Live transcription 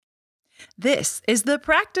This is the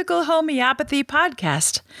Practical Homeopathy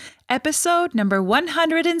Podcast, episode number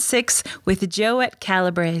 106 with Joette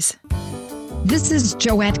Calabrese. This is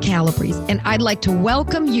Joette Calabrese, and I'd like to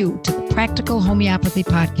welcome you to the Practical Homeopathy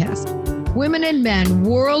Podcast. Women and men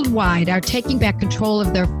worldwide are taking back control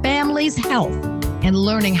of their family's health and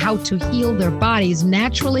learning how to heal their bodies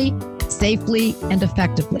naturally, safely, and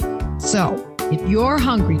effectively. So, if you're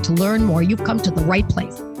hungry to learn more, you've come to the right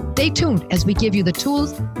place. Stay tuned as we give you the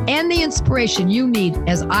tools and the inspiration you need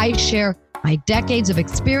as I share my decades of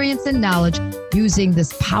experience and knowledge using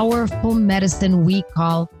this powerful medicine we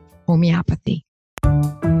call homeopathy.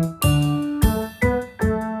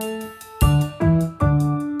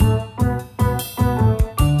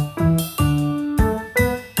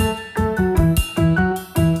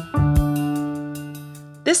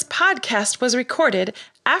 This podcast was recorded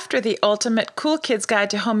after the Ultimate Cool Kids Guide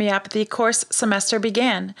to Homeopathy course semester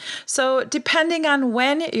began. So depending on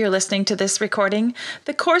when you're listening to this recording,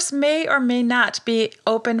 the course may or may not be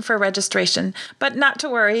open for registration. But not to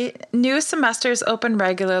worry, new semesters open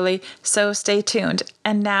regularly, so stay tuned.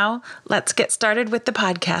 And now, let's get started with the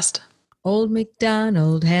podcast. Old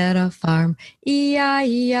MacDonald had a farm,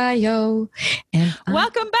 E-I-E-I-O.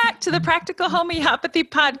 Welcome back to the Practical Homeopathy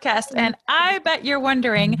Podcast. And I bet you're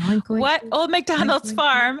wondering what Old MacDonald's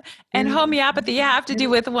farm and homeopathy have to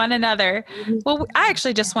do with one another. Well, I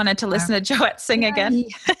actually just wanted to listen to Joette sing again.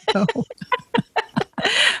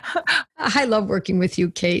 I love working with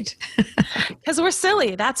you, Kate. Because we're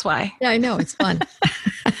silly, that's why. Yeah, I know. It's fun.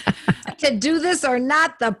 To do this or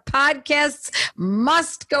not, the podcasts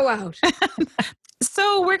must go out.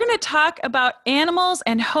 So we're going to talk about animals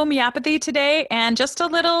and homeopathy today, and just a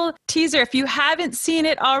little teaser. If you haven't seen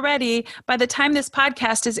it already, by the time this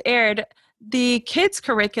podcast is aired, the kids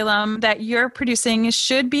curriculum that you're producing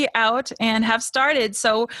should be out and have started.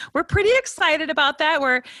 So we're pretty excited about that.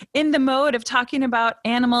 We're in the mode of talking about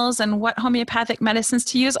animals and what homeopathic medicines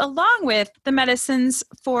to use, along with the medicines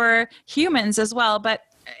for humans as well. But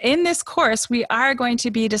in this course, we are going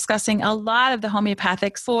to be discussing a lot of the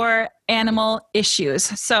homeopathics for animal issues.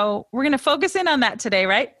 So we're going to focus in on that today,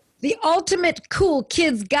 right? The Ultimate Cool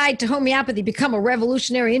Kids Guide to Homeopathy. Become a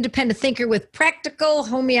revolutionary independent thinker with practical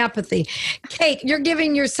homeopathy. Kate, you're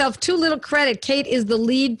giving yourself too little credit. Kate is the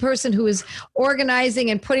lead person who is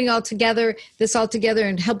organizing and putting this all together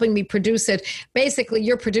and helping me produce it. Basically,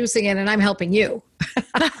 you're producing it and I'm helping you.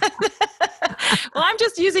 Well, I'm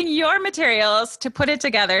just using your materials to put it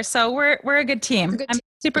together. So we're a good team. I'm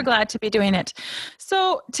super glad to be doing it.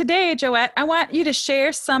 So today, Joette, I want you to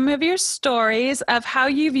share some of your stories of how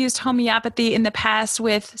you've used homeopathy in the past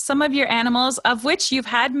with some of your animals, of which you've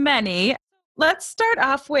had many. Let's start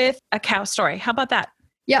off with a cow story. How about that?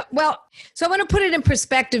 Yeah, well, so I want to put it in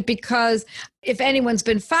perspective because if anyone's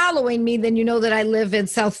been following me, then you know that I live in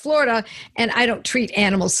South Florida and I don't treat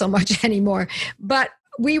animals so much anymore. But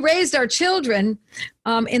we raised our children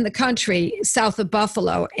in the country south of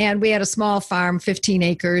Buffalo, and we had a small farm, 15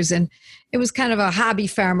 acres, and it was kind of a hobby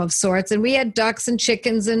farm of sorts. And we had ducks and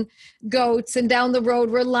chickens and goats, and down the road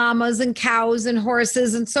were llamas and cows and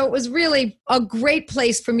horses. And so it was really a great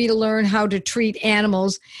place for me to learn how to treat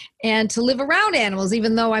animals and to live around animals,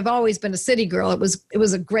 even though I've always been a city girl. It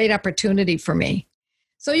was a great opportunity for me.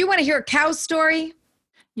 So you want to hear a cow story?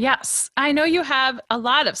 Yes, I know you have a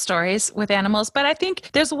lot of stories with animals, but I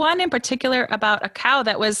think there's one in particular about a cow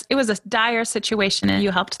it was a dire situation and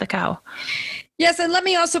you helped the cow. Yes, and let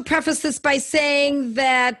me also preface this by saying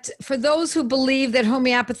that for those who believe that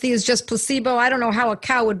homeopathy is just placebo, I don't know how a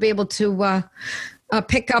cow would be able to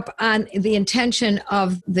pick up on the intention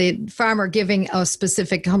of the farmer giving a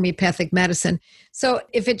specific homeopathic medicine. So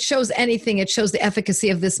if it shows anything, it shows the efficacy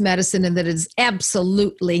of this medicine and that it is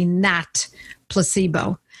absolutely not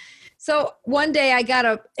placebo. So one day I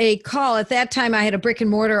got a call. At that time, I had a brick and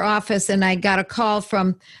mortar office, and I got a call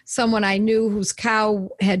from someone I knew whose cow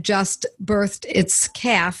had just birthed its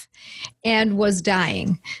calf and was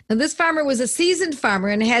dying. Now, this farmer was a seasoned farmer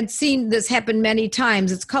and had seen this happen many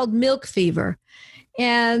times. It's called milk fever.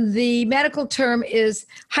 And the medical term is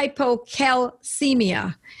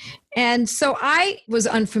hypocalcemia. And so I was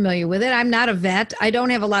unfamiliar with it. I'm not a vet. I don't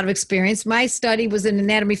have a lot of experience. My study was in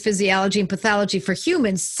anatomy, physiology, and pathology for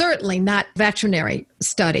humans, certainly not veterinary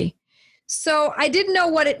study. So I didn't know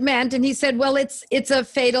what it meant. And he said, well, it's a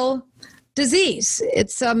fatal disease.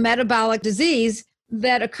 It's a metabolic disease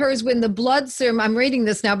that occurs when the blood serum, I'm reading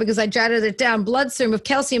this now because I jotted it down, blood serum of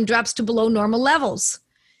calcium drops to below normal levels.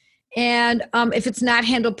 And if it's not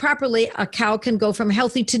handled properly, a cow can go from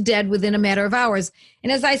healthy to dead within a matter of hours.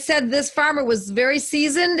 And as I said, this farmer was very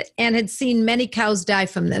seasoned and had seen many cows die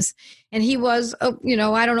from this. And he was, I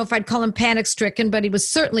don't know if I'd call him panic stricken, but he was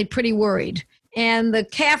certainly pretty worried. And the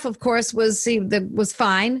calf, of course, was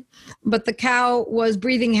fine, but the cow was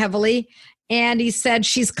breathing heavily. And he said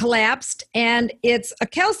she's collapsed and it's a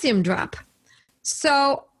calcium drop.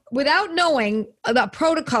 So without knowing about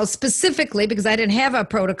protocol specifically, because I didn't have a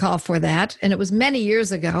protocol for that, and it was many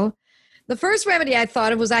years ago, the first remedy I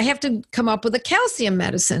thought of was I have to come up with a calcium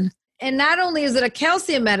medicine. And not only is it a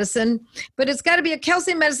calcium medicine, but it's got to be a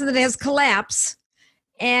calcium medicine that has collapse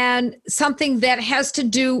and something that has to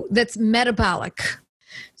do that's metabolic.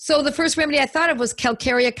 So the first remedy I thought of was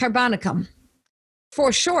Calcarea carbonicum.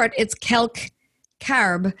 For short, it's calc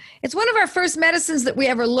carb. It's one of our first medicines that we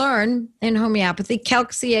ever learn in homeopathy,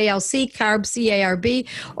 calc, C-A-L-C, carb, C-A-R-B,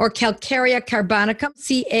 or Calcarea carbonicum,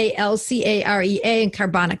 C-A-L-C-A-R-E-A, and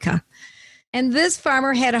carbonica. And this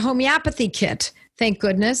farmer had a homeopathy kit, thank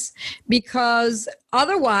goodness, because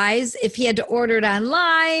otherwise, if he had to order it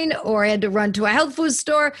online or had to run to a health food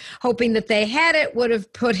store, hoping that they had it, would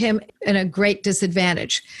have put him in a great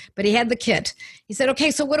disadvantage. But he had the kit. He said,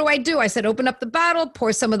 okay, so what do I do? I said, open up the bottle,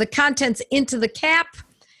 pour some of the contents into the cap.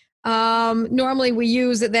 Normally we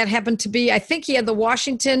use it. That happened to be, I think he had the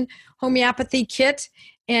Washington homeopathy kit.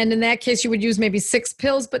 And in that case, you would use maybe 6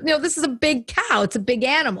 pills. But this is a big cow. It's a big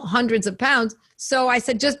animal, hundreds of pounds. So I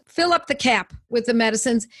said, just fill up the cap with the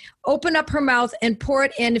medicines, open up her mouth and pour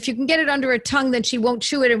it in. If you can get it under her tongue, then she won't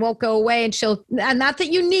chew it and won't go away. And not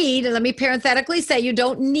that you need, and let me parenthetically say, you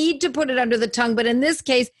don't need to put it under the tongue. But in this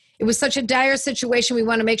case, it was such a dire situation. We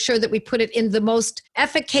want to make sure that we put it in the most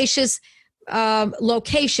efficacious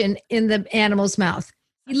location in the animal's mouth.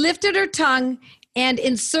 He lifted her tongue and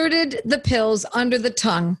inserted the pills under the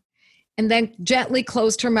tongue and then gently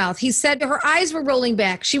closed her mouth. He said her eyes were rolling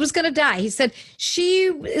back. She was going to die. He said,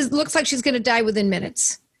 looks like she's going to die within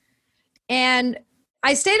minutes. And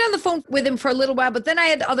I stayed on the phone with him for a little while, but then I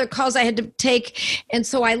had other calls I had to take. And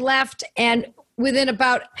so I left, and within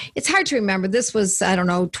it's hard to remember. This was,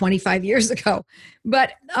 25 years ago.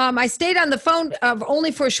 But I stayed on the phone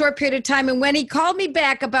only for a short period of time. And when he called me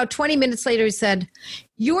back about 20 minutes later, he said,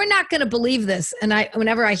 "You're not going to believe this." And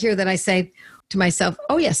whenever I hear that, I say to myself,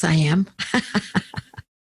 "Oh, yes, I am."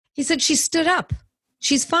 He said, "She stood up.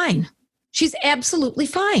 She's fine. She's absolutely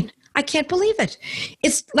fine. I can't believe it.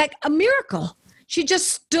 It's like a miracle. She just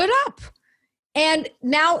stood up. And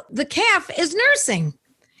now the calf is nursing."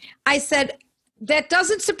 I said, that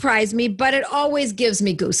doesn't surprise me, but it always gives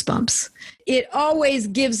me goosebumps. It always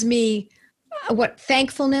gives me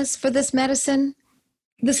thankfulness for this medicine.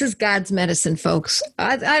 This is God's medicine, folks.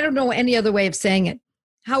 I don't know any other way of saying it.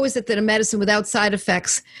 How is it that a medicine without side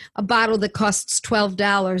effects, a bottle that costs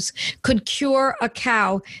 $12, could cure a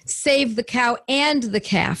cow, save the cow and the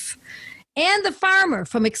calf, and the farmer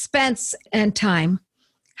from expense and time?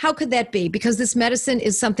 How could that be? Because this medicine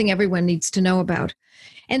is something everyone needs to know about.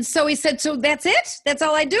 And so he said, "So that's it? That's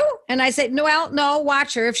all I do?" And I said, no,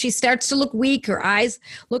 watch her. If she starts to look weak, her eyes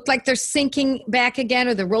look like they're sinking back again,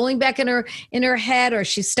 or they're rolling back in her head, or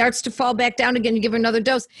she starts to fall back down again, you give her another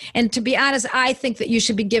dose. And to be honest, I think that you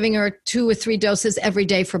should be giving her 2 or 3 doses every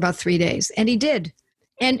day for about 3 days. And he did.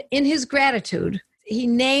 And in his gratitude, he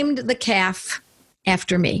named the calf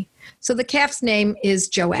after me. So the calf's name is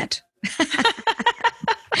Joette.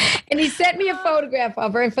 And he sent me a photograph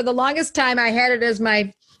of her. And for the longest time, I had it as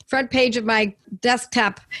my front page of my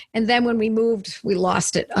desktop. And then when we moved, we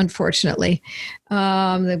lost it, unfortunately.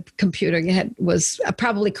 The computer was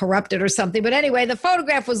probably corrupted or something. But anyway, the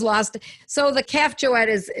photograph was lost. So the calf Joette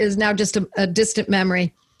is now just a distant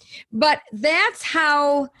memory. But that's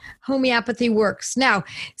how homeopathy works. Now,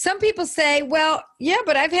 some people say, well, yeah,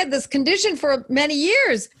 but I've had this condition for many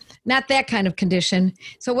years. Not that kind of condition.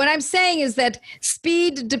 So what I'm saying is that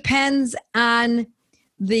speed depends on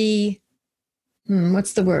the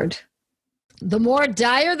The more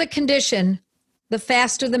dire the condition, the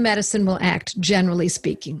faster the medicine will act, generally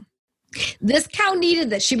speaking. This cow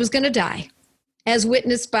needed that. She was going to die, as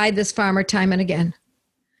witnessed by this farmer time and again.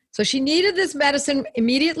 So she needed this medicine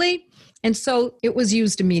immediately, and so it was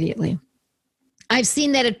used immediately. I've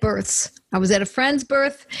seen that at births. I was at a friend's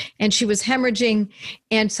birth, and she was hemorrhaging,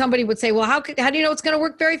 and somebody would say, well, how do you know it's going to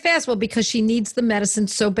work very fast? Well, because she needs the medicine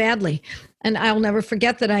so badly. And I'll never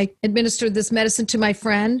forget that I administered this medicine to my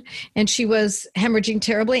friend, and she was hemorrhaging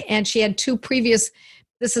terribly, and she had 2 previous,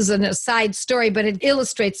 this is an aside story, but it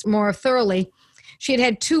illustrates more thoroughly. She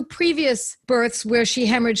had 2 previous births where she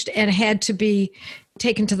hemorrhaged and had to be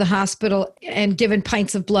taken to the hospital and given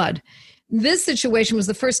pints of blood. This situation was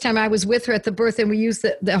the first time I was with her at the birth, and we used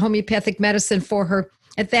the homeopathic medicine for her.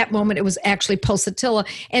 At that moment, it was actually pulsatilla,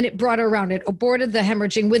 and it brought her around. It aborted the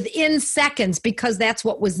hemorrhaging within seconds because that's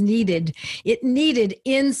what was needed. It needed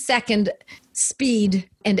in-second speed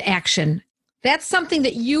and action. That's something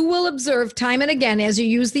that you will observe time and again as you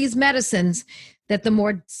use these medicines, that the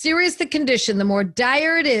more serious the condition, the more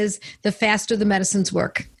dire it is, the faster the medicines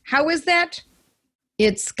work. How is that?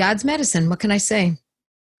 It's God's medicine. What can I say?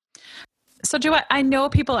 So, Joette, I know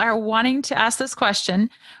people are wanting to ask this question.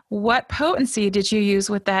 What potency did you use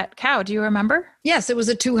with that cow? Do you remember? Yes, it was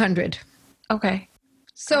a 200. Okay.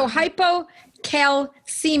 So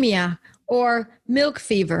hypocalcemia or milk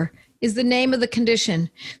fever is the name of the condition.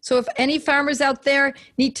 So if any farmers out there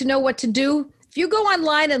need to know what to do, if you go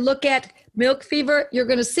online and look at milk fever, you're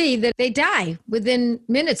going to see that they die within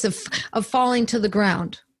minutes of falling to the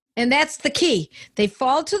ground. And that's the key. They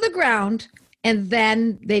fall to the ground and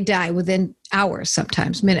then they die within hours,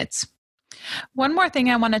 sometimes minutes. One more thing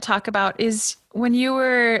I want to talk about is when you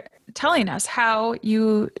were telling us how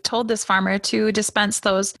you told this farmer to dispense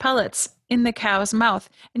those pellets in the cow's mouth,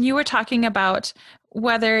 and you were talking about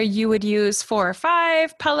whether you would use 4 or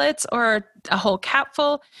 5 pellets or a whole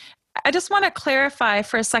capful. I just want to clarify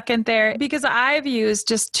for a second there, because I've used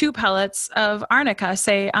just 2 pellets of arnica,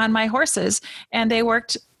 say, on my horses, and they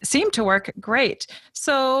seemed to work great.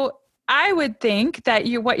 So I would think that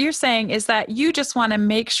what you're saying is that you just want to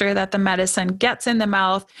make sure that the medicine gets in the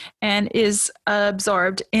mouth and is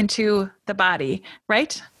absorbed into the body,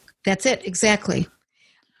 right? That's it, exactly.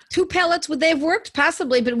 2 pellets, would they have worked?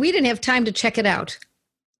 Possibly, but we didn't have time to check it out.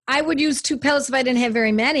 I would use 2 pellets if I didn't have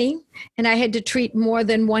very many, and I had to treat more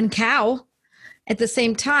than 1 cow at the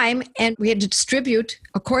same time, and we had to distribute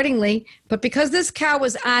accordingly. But because this cow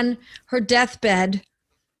was on her deathbed,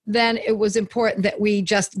 then it was important that we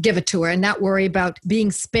just give it to her and not worry about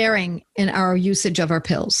being sparing in our usage of our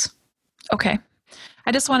pills. Okay.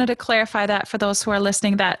 I just wanted to clarify that for those who are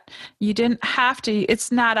listening, that you didn't have to,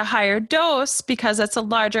 it's not a higher dose because it's a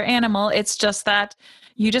larger animal. It's just that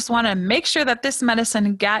you just want to make sure that this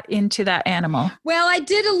medicine got into that animal. Well, I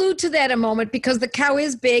did allude to that a moment because the cow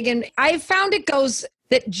is big, and I found it goes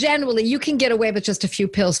that generally you can get away with just a few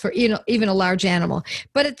pills for even a large animal.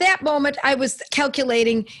 But at that moment, I was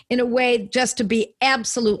calculating in a way just to be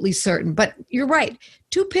absolutely certain. But you're right.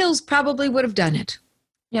 2 pills probably would have done it.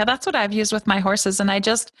 Yeah, that's what I've used with my horses. And I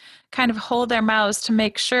just kind of hold their mouths to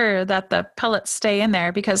make sure that the pellets stay in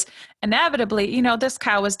there, because inevitably, this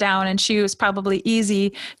cow was down and she was probably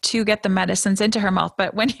easy to get the medicines into her mouth.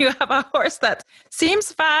 But when you have a horse that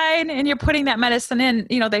seems fine and you're putting that medicine in,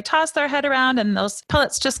 they toss their head around and those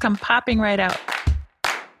pellets just come popping right out.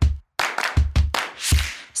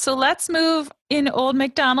 So let's move in Old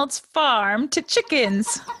MacDonald's farm to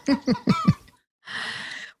chickens.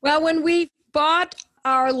 Well, when we bought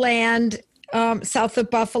our land south of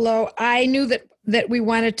Buffalo, I knew that we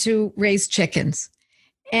wanted to raise chickens.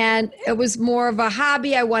 And it was more of a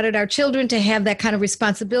hobby. I wanted our children to have that kind of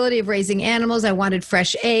responsibility of raising animals. I wanted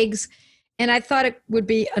fresh eggs. And I thought it would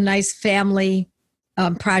be a nice family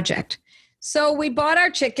project. So we bought our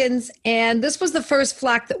chickens, and this was the first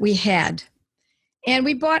flock that we had. And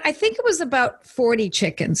we bought, I think it was about 40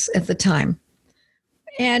 chickens at the time.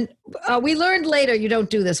 And we learned later you don't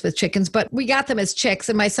do this with chickens, but we got them as chicks,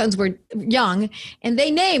 and my sons were young, and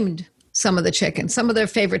they named some of the chickens, some of their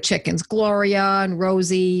favorite chickens, Gloria and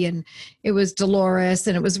Rosie, and it was Dolores,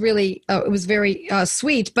 and it was really, it was very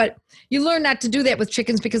sweet. But you learn not to do that with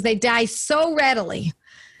chickens because they die so readily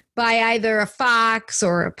by either a fox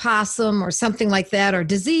or a possum or something like that, or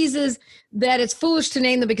diseases, that it's foolish to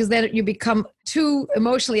name them because then you become too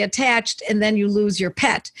emotionally attached and then you lose your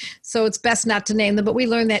pet. So it's best not to name them, but we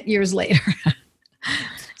learned that years later.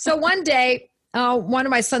 So one day, one of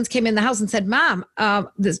my sons came in the house and said, "Mom,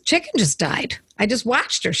 this chicken just died. I just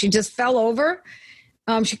watched her. She just fell over.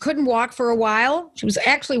 She couldn't walk for a while. She was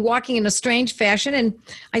actually walking in a strange fashion, and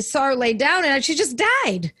I saw her lay down and she just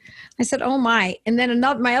died." I said, "Oh my." And then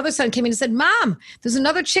my other son came in and said, "Mom, there's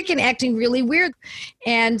another chicken acting really weird."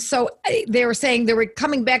 And so they were saying, they were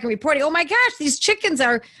coming back and reporting, "Oh my gosh, these chickens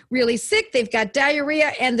are really sick. They've got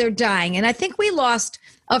diarrhea and they're dying." And I think we lost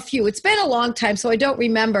a few. It's been a long time, so I don't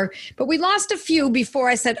remember, but we lost a few before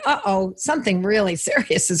I said, "Uh-oh, something really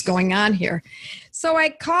serious is going on here." So I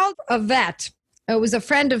called a vet. It was a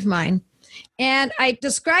friend of mine, and I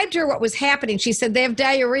described to her what was happening. She said, "They have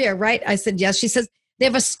diarrhea, right?" I said, "Yes." She says, "They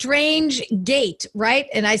have a strange gait, right?"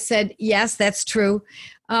 And I said, "Yes, that's true."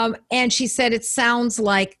 And she said, "It sounds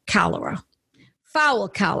like cholera." fowl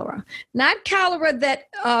cholera, not cholera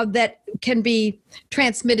that can be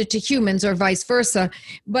transmitted to humans or vice versa,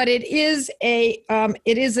 but it is a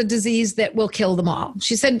disease that will kill them all.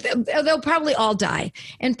 She said they'll probably all die,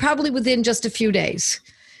 and probably within just a few days.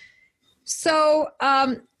 So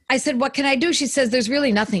I said, what can I do? She says, there's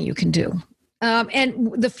really nothing you can do.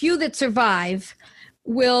 And the few that survive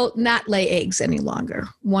will not lay eggs any longer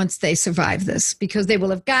once they survive this, because they will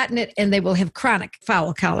have gotten it and they will have chronic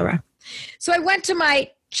fowl cholera. So I went to my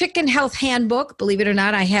chicken health handbook. Believe it or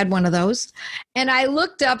not, I had one of those. And I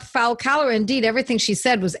looked up fowl cholera. Indeed, everything she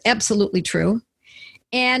said was absolutely true.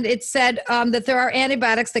 And it said that there are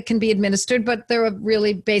antibiotics that can be administered, but they're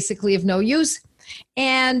really basically of no use.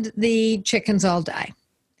 And the chickens all die.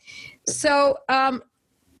 So now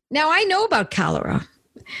I know about cholera.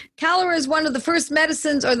 Cholera is one of the first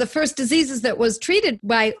medicines or the first diseases that was treated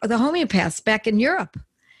by the homeopaths back in Europe.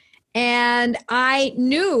 And I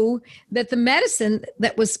knew that the medicine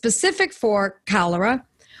that was specific for cholera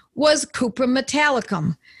was Cuprum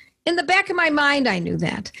metallicum. In the back of my mind, I knew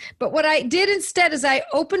that. But what I did instead is I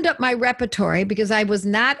opened up my repertory, because I was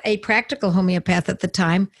not a practical homeopath at the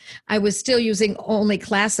time. I was still using only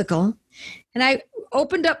classical. And I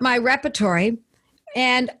opened up my repertory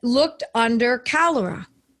and looked under cholera.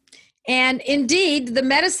 And indeed, the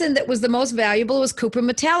medicine that was the most valuable was Cuprum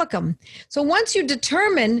metallicum. So once you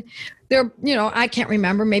determine there, I can't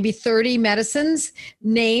remember, maybe 30 medicines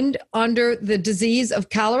named under the disease of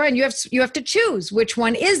cholera, and you have to choose which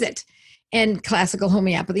one is it in classical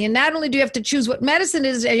homeopathy. And not only do you have to choose what medicine it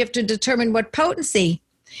is, you have to determine what potency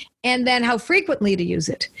and then how frequently to use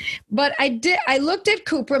it. But I looked at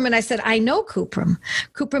Cuprum and I said, I know Cuprum.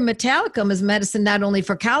 Cuprum metallicum is medicine not only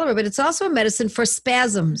for cholera, but it's also a medicine for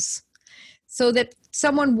spasms, so that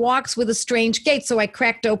someone walks with a strange gait. So I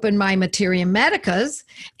cracked open my Materia Medicas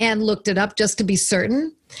and looked it up just to be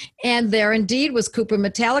certain. And there indeed was Cuprum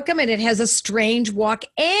metallicum, and it has a strange walk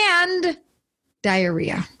and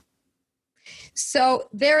diarrhea. So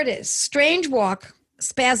there it is, strange walk,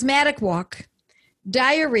 spasmodic walk,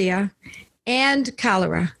 diarrhea, and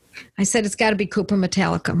cholera. I said, it's got to be Cuprum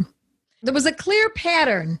metallicum. There was a clear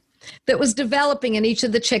pattern that was developing in each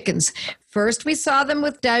of the chickens. First, we saw them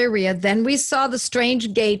with diarrhea. Then we saw the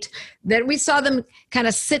strange gait. Then we saw them kind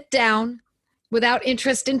of sit down without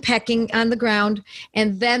interest in pecking on the ground.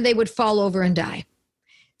 And then they would fall over and die.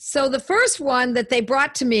 So the first one that they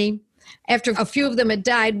brought to me after a few of them had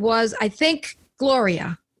died was, I think,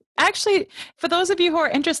 Gloria. Actually, for those of you who are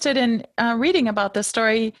interested in reading about this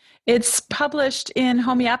story, it's published in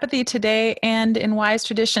Homeopathy Today and in Wise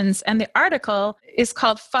Traditions. And the article is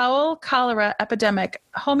called Fowl Cholera Epidemic.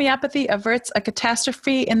 Homeopathy Averts a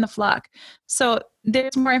Catastrophe in the Flock. So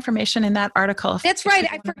there's more information in that article. That's right.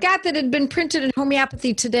 I forgot that it had been printed in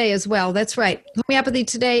Homeopathy Today as well. That's right. Homeopathy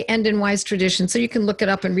Today and in Wise Traditions. So you can look it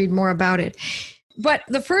up and read more about it. But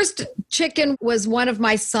the first chicken was one of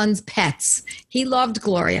my son's pets. He loved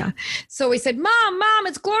Gloria. So he said, Mom,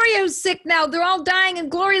 it's Gloria who's sick now. They're all dying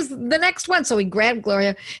and Gloria's the next one. So he grabbed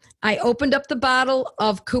Gloria. I opened up the bottle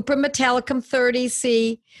of Cuprum metallicum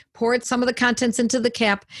 30C, poured some of the contents into the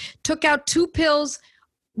cap, took out 2 pills.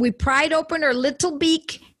 We pried open her little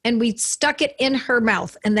beak and we stuck it in her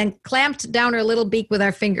mouth and then clamped down her little beak with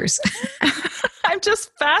our fingers. I'm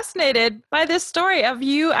just fascinated by this story of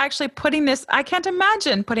you actually putting this. I can't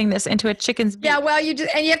imagine putting this into a chicken's beak. Yeah, well, you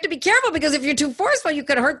have to be careful, because if you're too forceful, you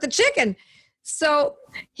could hurt the chicken. So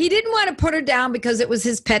he didn't want to put her down because it was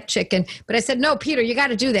his pet chicken. But I said, no, Peter, you got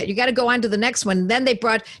to do that. You got to go on to the next one. And then they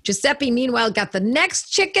brought Giuseppe, meanwhile, got the next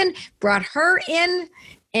chicken, brought her in.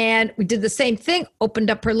 And we did the same thing, opened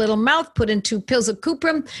up her little mouth, put in 2 pills of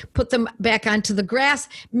Cuprum, put them back onto the grass.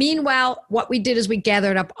 Meanwhile, what we did is we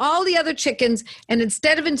gathered up all the other chickens, and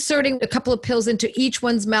instead of inserting a couple of pills into each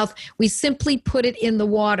one's mouth, we simply put it in the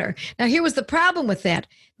water. Now, here was the problem with that.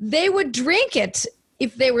 They would drink it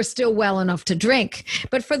if they were still well enough to drink.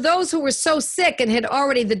 But for those who were so sick and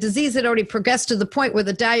the disease had already progressed to the point where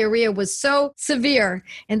the diarrhea was so severe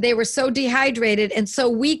and they were so dehydrated and so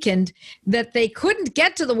weakened that they couldn't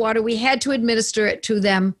get to the water, we had to administer it to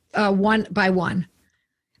them one by one.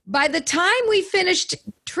 By the time we finished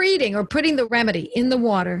treating or putting the remedy in the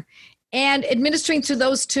water and administering to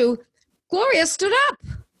those 2, Gloria stood up.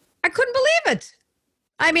 I couldn't believe it.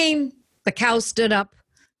 I mean, the cow stood up.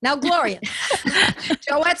 Now, Gloria,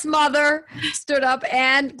 Joette's mother stood up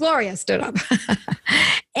and Gloria stood up.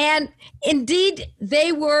 And indeed,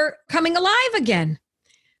 they were coming alive again.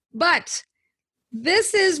 But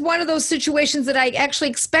this is one of those situations that I actually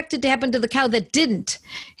expected to happen to the cow that didn't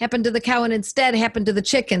happen to the cow and instead happened to the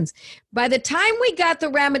chickens. By the time we got the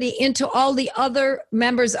remedy into all the other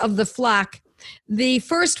members of the flock, the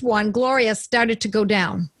first one, Gloria, started to go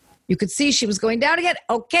down. You could see she was going down again.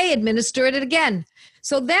 Okay, administer it again.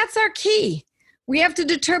 So that's our key. We have to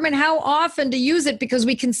determine how often to use it because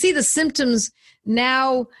we can see the symptoms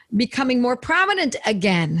now becoming more prominent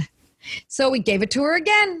again. So we gave it to her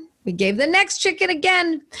again. We gave the next chicken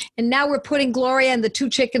again. And now we're putting Gloria and the 2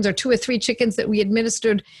 chickens or 2 or 3 chickens that we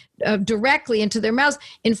administered directly into their mouths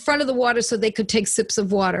in front of the water so they could take sips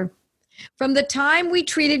of water. From the time we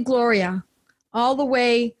treated Gloria all the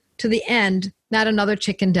way to the end, not another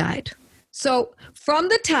chicken died. So from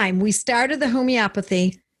the time we started the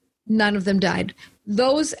homeopathy, none of them died.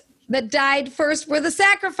 Those that died first were the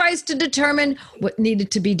sacrifice to determine what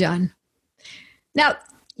needed to be done. Now,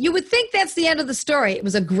 you would think that's the end of the story. It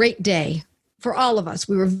was a great day for all of us.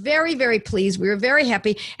 We were very, very pleased. We were very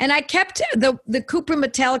happy. And I kept the Cuprum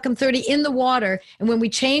Metallicum 30 in the water. And when we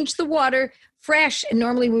changed the water fresh, and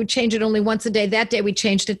normally we would change it only once a day, that day we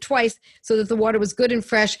changed it twice so that the water was good and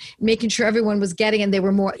fresh, making sure everyone was getting and they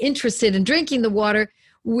were more interested in drinking the water.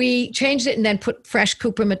 We changed it and then put fresh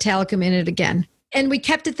Cuprum Metallicum in it again. And we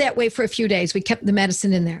kept it that way for a few days. We kept the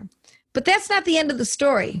medicine in there. But that's not the end of the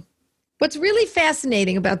story. What's really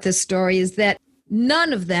fascinating about this story is that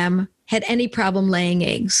none of them had any problem laying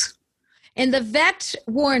eggs. And the vet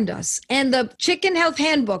warned us, and the Chicken Health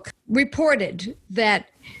Handbook reported that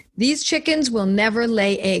these chickens will never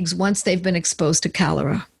lay eggs once they've been exposed to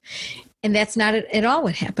cholera. And that's not at all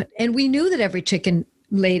what happened. And we knew that every chicken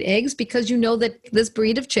laid eggs because you know that this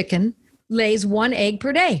breed of chicken lays 1 egg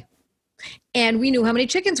per day. And we knew how many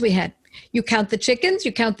chickens we had. You count the chickens,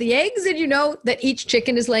 you count the eggs, and you know that each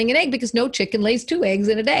chicken is laying an egg because no chicken lays 2 eggs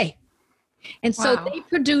in a day. And so they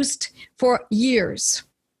produced for years.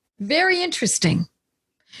 Very interesting.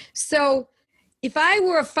 So if I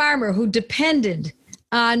were a farmer who depended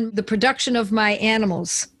on the production of my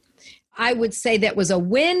animals, I would say that was a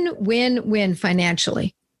win-win-win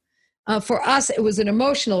financially. For us, it was an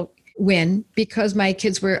emotional win because my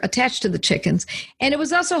kids were attached to the chickens. And it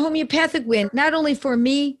was also a homeopathic win, not only for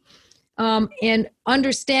me and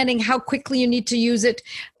understanding how quickly you need to use it,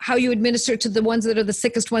 how you administer it to the ones that are the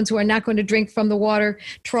sickest ones who are not going to drink from the water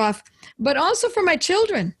trough, but also for my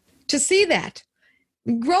children to see that.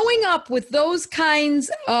 Growing up with those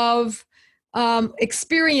kinds of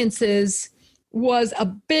experiences was a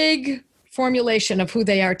big formulation of who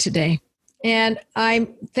they are today. And I'm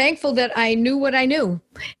thankful that I knew what I knew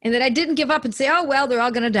and that I didn't give up and say, oh, well, they're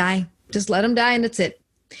all going to die. Just let them die and that's it.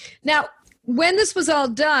 Now, when this was all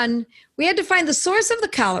done, we had to find the source of the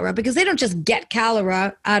cholera because they don't just get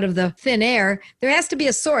cholera out of the thin air. There has to be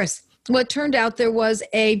a source. Well, it turned out there was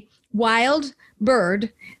a wild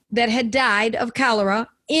bird that had died of cholera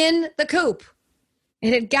in the coop.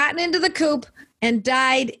 It had gotten into the coop and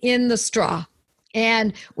died in the straw.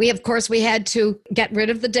 And we had to get rid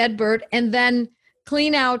of the dead bird and then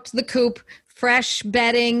clean out the coop, fresh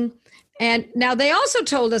bedding. And now they also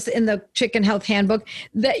told us in the Chicken Health Handbook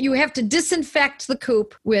that you have to disinfect the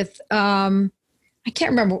coop with, I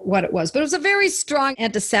can't remember what it was, but it was a very strong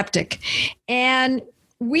antiseptic. And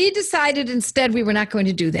we decided instead we were not going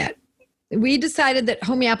to do that. We decided that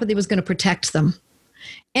homeopathy was going to protect them.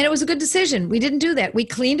 And it was a good decision. We didn't do that. We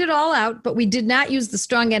cleaned it all out, but we did not use the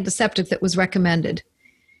strong antiseptic that was recommended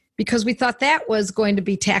because we thought that was going to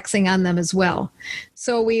be taxing on them as well.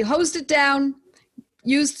 So we hosed it down,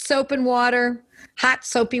 used soap and water, hot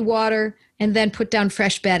soapy water, and then put down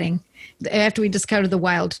fresh bedding after we discarded the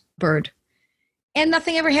wild bird. And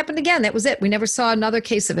nothing ever happened again. That was it. We never saw another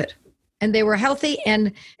case of it. And they were healthy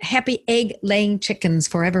and happy egg-laying chickens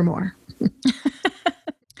forevermore.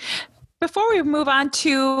 Before we move on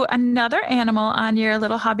to another animal on your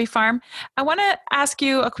little hobby farm, I want to ask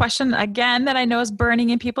you a question again that I know is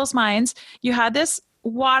burning in people's minds. You had this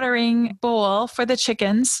watering bowl for the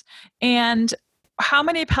chickens, and how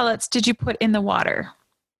many pellets did you put in the water?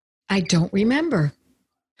 I don't remember.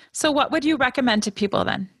 So what would you recommend to people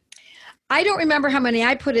then? I don't remember how many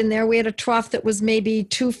I put in there. We had a trough that was maybe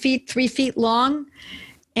 2 feet, 3 feet long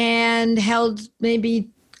and held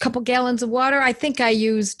maybe a couple gallons of water. I think I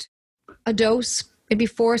used a dose, maybe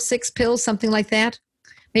 4 or 6 pills, something like that.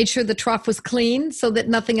 Made sure the trough was clean so that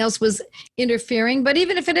nothing else was interfering. But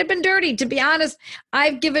even if it had been dirty, to be honest,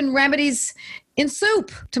 I've given remedies in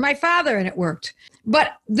soup to my father and it worked.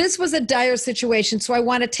 But this was a dire situation, so I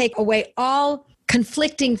want to take away all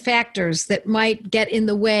conflicting factors that might get in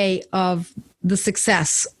the way of the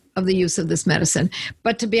success of the use of this medicine.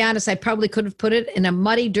 But to be honest, I probably could have put it in a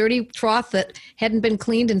muddy, dirty trough that hadn't been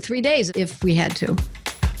cleaned in 3 days if we had to.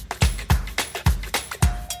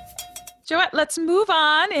 Joette, let's move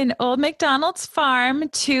on in Old MacDonald's farm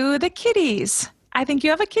to the kitties. I think you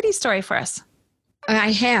have a kitty story for us.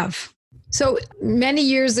 I have. So many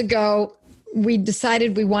years ago, we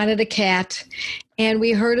decided we wanted a cat, and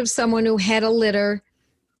we heard of someone who had a litter,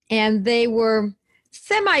 and they were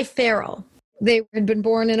semi-feral. They had been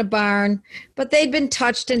born in a barn, but they'd been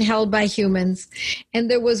touched and held by humans. And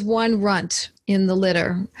there was one runt in the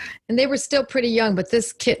litter. And they were still pretty young, but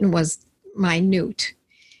this kitten was minute.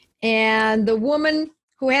 And the woman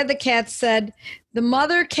who had the cat said, the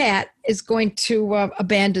mother cat is going to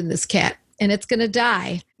abandon this cat, and it's going to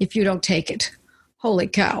die if you don't take it. Holy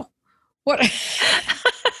cow. What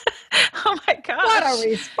Oh my gosh. What a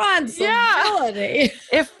responsibility.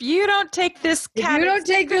 Yeah. If you don't take this cat. If you don't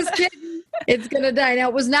take this kitten, it's going to die. Now,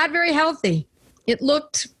 it was not very healthy. It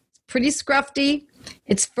looked pretty scruffy.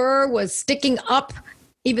 Its fur was sticking up,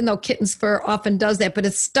 even though kitten's fur often does that, but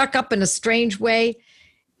it stuck up in a strange way.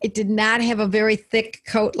 It did not have a very thick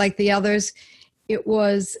coat like the others. It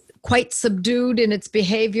was quite subdued in its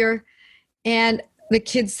behavior. And the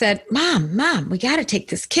kids said, Mom, we got to take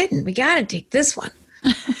this kitten. We got to take this one.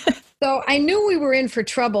 So I knew we were in for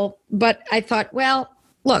trouble, but I thought, well,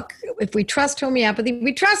 look, if we trust homeopathy,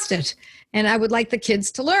 we trust it. And I would like the kids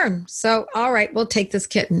to learn. So, all right, we'll take this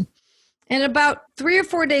kitten. And about 3 or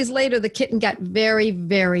 4 days later, the kitten got very,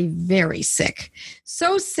 very, very sick.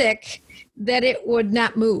 So sick that it would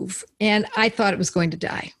not move. And I thought it was going to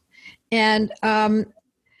die. And I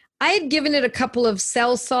had given it a couple of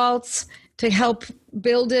cell salts to help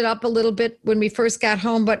build it up a little bit when we first got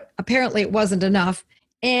home, but apparently it wasn't enough.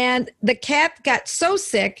 And the cat got so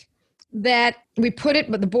sick that we put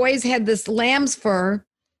it, but the boys had this lamb's fur.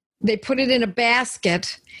 They put it in a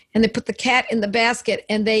basket, and they put the cat in the basket,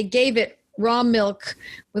 and they gave it raw milk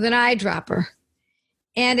with an eyedropper.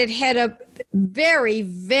 And it had a very,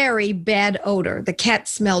 very bad odor. The cat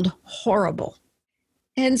smelled horrible.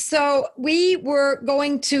 And so we were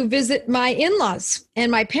going to visit my in-laws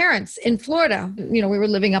and my parents in Florida. You know, we were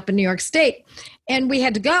living up in New York State, and we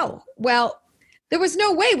had to go. Well, there was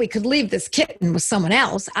no way we could leave this kitten with someone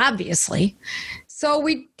else, obviously. So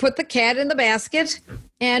we put the cat in the basket,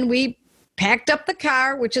 and we packed up the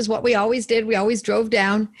car, which is what we always did. We always drove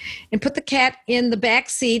down and put the cat in the back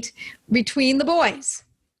seat between the boys.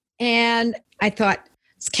 And I thought,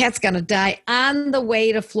 this cat's going to die on the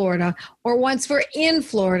way to Florida, or once we're in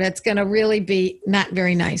Florida, it's going to really be not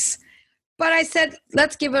very nice. But I said,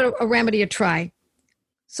 let's give it a remedy a try.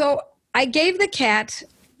 So I gave the cat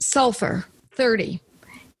sulfur 30,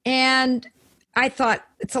 and I thought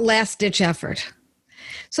it's a last-ditch effort.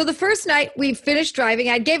 So the first night we finished driving,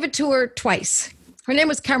 I gave it to her twice. Her name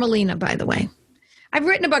was Carmelina, by the way. I've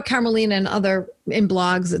written about Carmelina in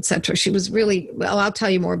blogs, etc. She was really, well, I'll tell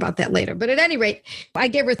you more about that later. But at any rate, I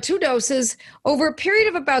gave her 2 doses over a period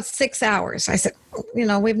of about 6 hours. I said, we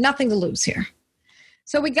have nothing to lose here.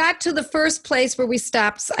 So we got to the first place where we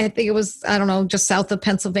stopped. I think it was, just south of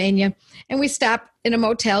Pennsylvania. And we stopped in a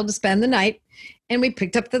motel to spend the night. And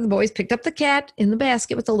the boys picked up the cat in the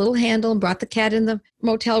basket with a little handle and brought the cat in the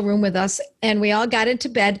motel room with us. And we all got into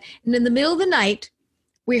bed. And in the middle of the night,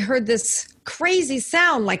 we heard this crazy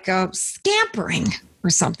sound like a scampering or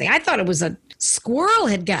something. I thought it was a squirrel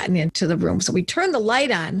had gotten into the room. So we turned the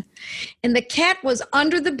light on, and the cat was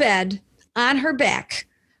under the bed on her back,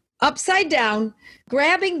 upside down,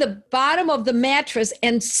 grabbing the bottom of the mattress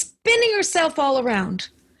and spinning herself all around,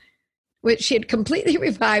 which she had completely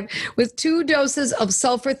revived with 2 doses of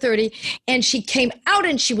sulfur 30. And she came out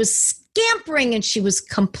and she was scampering, and she was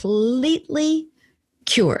completely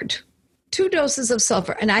cured. 2 doses of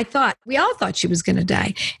sulfur. And we all thought she was going to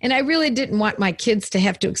die. And I really didn't want my kids to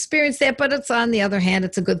have to experience that. But it's, on the other hand,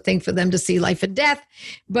 it's a good thing for them to see life and death.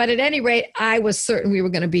 But at any rate, I was certain we were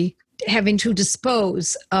going to be having to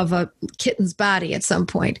dispose of a kitten's body at some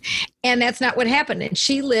point. And that's not what happened. And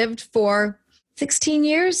she lived for 16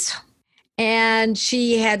 years. And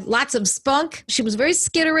she had lots of spunk. She was very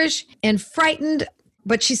skitterish and frightened,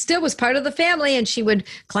 but she still was part of the family. And she would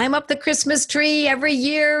climb up the Christmas tree every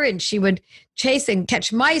year, and she would chase and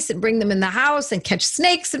catch mice and bring them in the house, and catch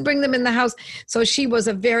snakes and bring them in the house. So she was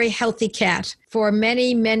a very healthy cat for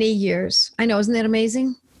many, many years. I know, isn't that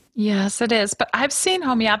amazing? Yes, it is. But I've seen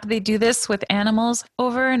homeopathy do this with animals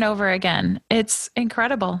over and over again. It's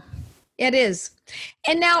incredible. It is.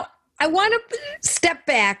 And now I want to step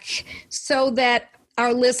back so that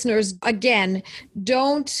our listeners, again,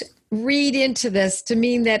 don't read into this to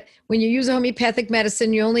mean that when you use a homeopathic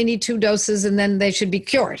medicine, you only need 2 doses and then they should be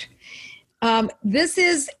cured. I'm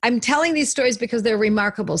telling these stories because they're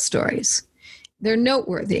remarkable stories. They're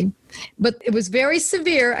noteworthy. But it was very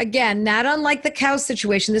severe. Again, not unlike the cow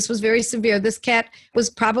situation. This was very severe. This cat was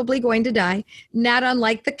probably going to die. Not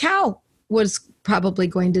unlike the cow was probably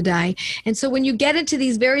going to die. And so when you get into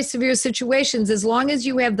these very severe situations, as long as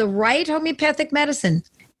you have the right homeopathic medicine,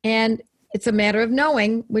 and it's a matter of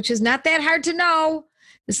knowing, which is not that hard to know.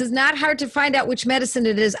 This is not hard to find out which medicine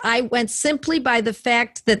it is. I went simply by the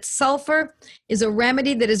fact that sulfur is a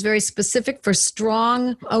remedy that is very specific for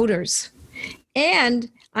strong odors. And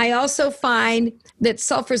I also find that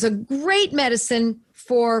sulfur is a great medicine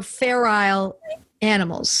for feral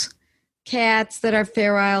animals. Cats that are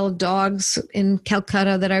feral, dogs in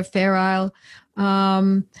Calcutta that are feral,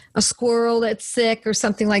 a squirrel that's sick or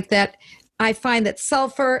something like that. I find that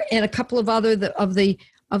sulfur and a couple of other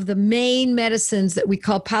of the main medicines that we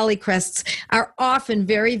call polycrests are often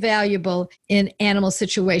very valuable in animal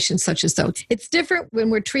situations such as those. It's different when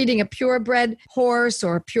we're treating a purebred horse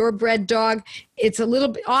or a purebred dog. It's a little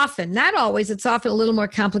bit often, not always, it's often a little more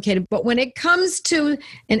complicated. But when it comes to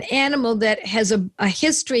an animal that has a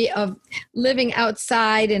history of living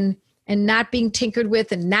outside and not being tinkered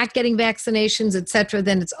with and not getting vaccinations, et cetera,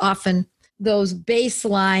 then it's often those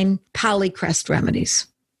baseline polycrest remedies.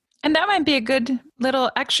 And that might be a good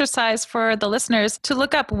little exercise for the listeners to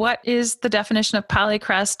look up what is the definition of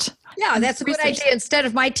polycrest. Yeah, that's a good idea. Instead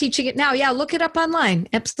of my teaching it now, look it up online.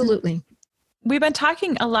 Absolutely. We've been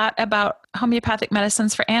talking a lot about homeopathic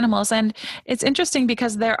medicines for animals, and it's interesting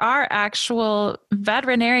because there are actual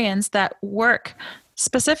veterinarians that work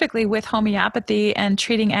specifically with homeopathy and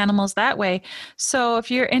treating animals that way. So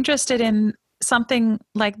if you're interested in something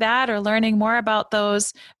like that or learning more about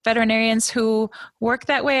those veterinarians who work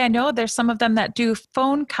that way, I know there's some of them that do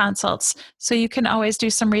phone consults. So you can always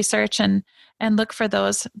do some research and look for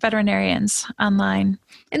those veterinarians online.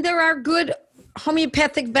 And there are good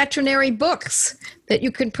homeopathic veterinary books that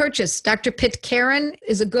you can purchase. Dr. Pitcairn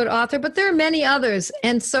is a good author, but there are many others.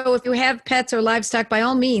 And so if you have pets or livestock, by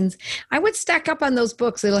all means, I would stack up on those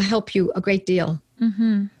books. It'll help you a great deal.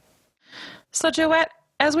 Mm-hmm. So Joette,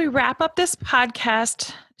 as we wrap up this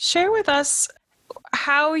podcast, share with us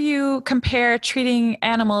how you compare treating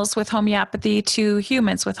animals with homeopathy to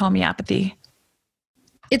humans with homeopathy.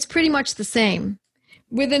 It's pretty much the same.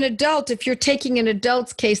 With an adult, if you're taking an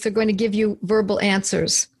adult's case, they're going to give you verbal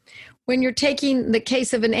answers. When you're taking the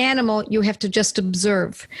case of an animal, you have to just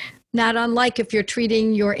observe, not unlike if you're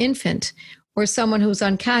treating your infant or someone who's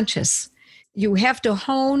unconscious. You have to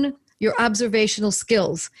hone your observational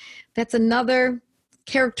skills. That's another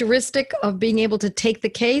characteristic of being able to take the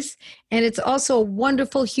case. And it's also a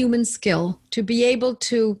wonderful human skill to be able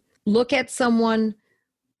to look at someone,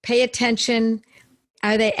 pay attention.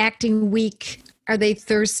 Are they acting weak? Are they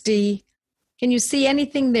thirsty? Can you see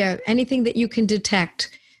anything there, anything that you can detect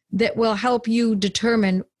that will help you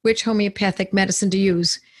determine which homeopathic medicine to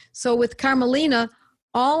use? So with Carmelina,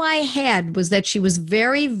 all I had was that she was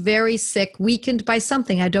very, very sick, weakened by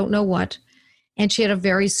something, I don't know what. And she had a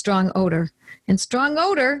very strong odor. And strong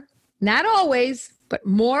odor, not always, but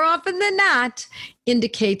more often than not,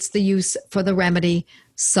 indicates the use for the remedy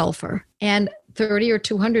sulfur. And 30 or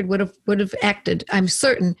 200 would have acted, I'm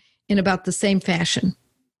certain, in about the same fashion.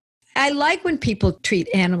 I like when people treat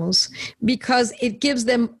animals because it gives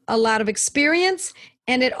them a lot of experience,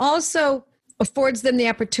 and it also affords them the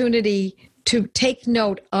opportunity to take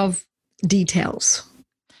note of details.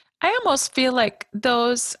 I almost feel like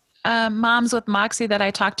those moms with Moxie that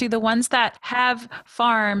I talk to, the ones that have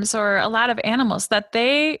farms or a lot of animals, that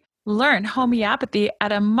they learn homeopathy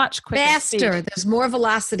at a much quicker speed. There's more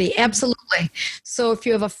velocity. Absolutely. So if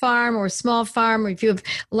you have a farm or a small farm, or if you have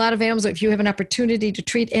a lot of animals, or if you have an opportunity to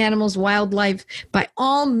treat animals, wildlife, by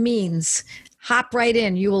all means, hop right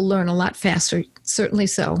in. You will learn a lot faster. Certainly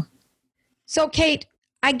so. So Kate,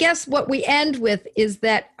 I guess what we end with is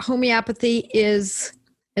that homeopathy is,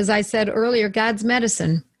 as I said earlier, God's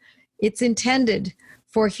medicine. It's intended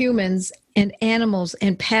for humans and animals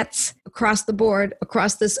and pets across the board,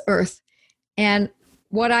 across this earth. And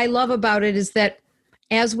what I love about it is that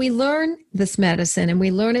as we learn this medicine and we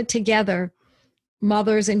learn it together,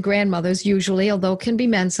 mothers and grandmothers usually, although it can be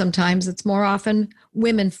men sometimes, it's more often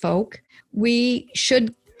women folk, we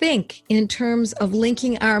should think in terms of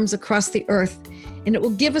linking arms across the earth. And it will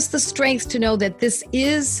give us the strength to know that this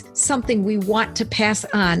is something we want to pass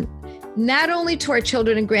on, not only to our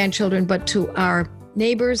children and grandchildren, but to our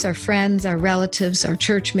neighbors, our friends, our relatives, our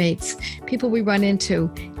church mates, people we run into,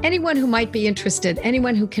 anyone who might be interested,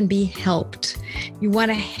 anyone who can be helped. You want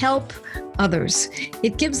to help others.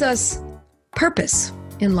 It gives us purpose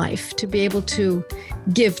in life to be able to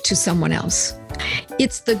give to someone else.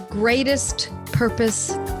 It's the greatest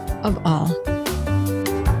purpose of all.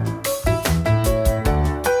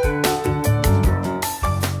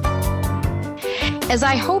 As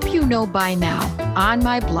I hope you know by now, on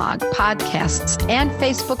my blog, podcasts, and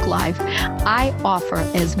Facebook Live, I offer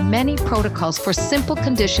as many protocols for simple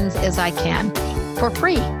conditions as I can for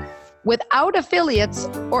free, without affiliates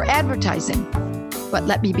or advertising. But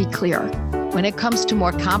let me be clear, when it comes to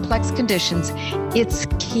more complex conditions, it's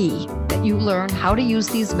key that you learn how to use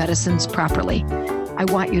these medicines properly. I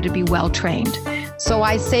want you to be well trained. So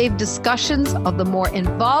I save discussions of the more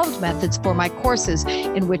involved methods for my courses,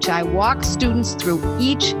 in which I walk students through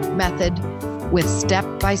each method with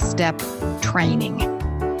step-by-step training.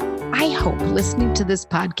 I hope listening to this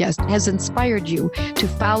podcast has inspired you to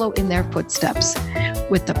follow in their footsteps.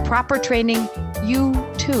 With the proper training, you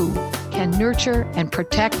too can nurture and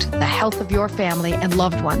protect the health of your family and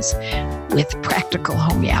loved ones with practical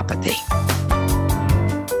homeopathy.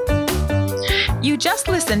 You just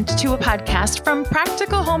listened to a podcast from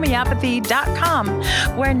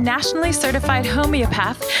practicalhomeopathy.com, where nationally certified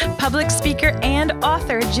homeopath, public speaker, and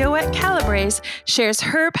author Joette Calabrese shares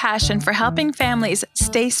her passion for helping families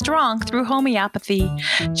stay strong through homeopathy.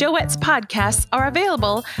 Joette's podcasts are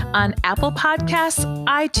available on Apple Podcasts,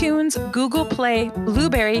 iTunes, Google Play,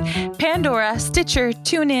 Blueberry, Pandora, Stitcher,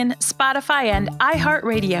 TuneIn, Spotify, and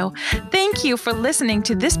iHeartRadio. Thank you for listening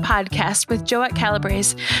to this podcast with Joette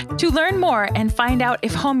Calabrese. To learn more and find out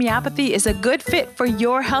if homeopathy is a good fit for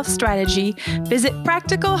your health strategy, visit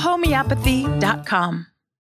practicalhomeopathy.com.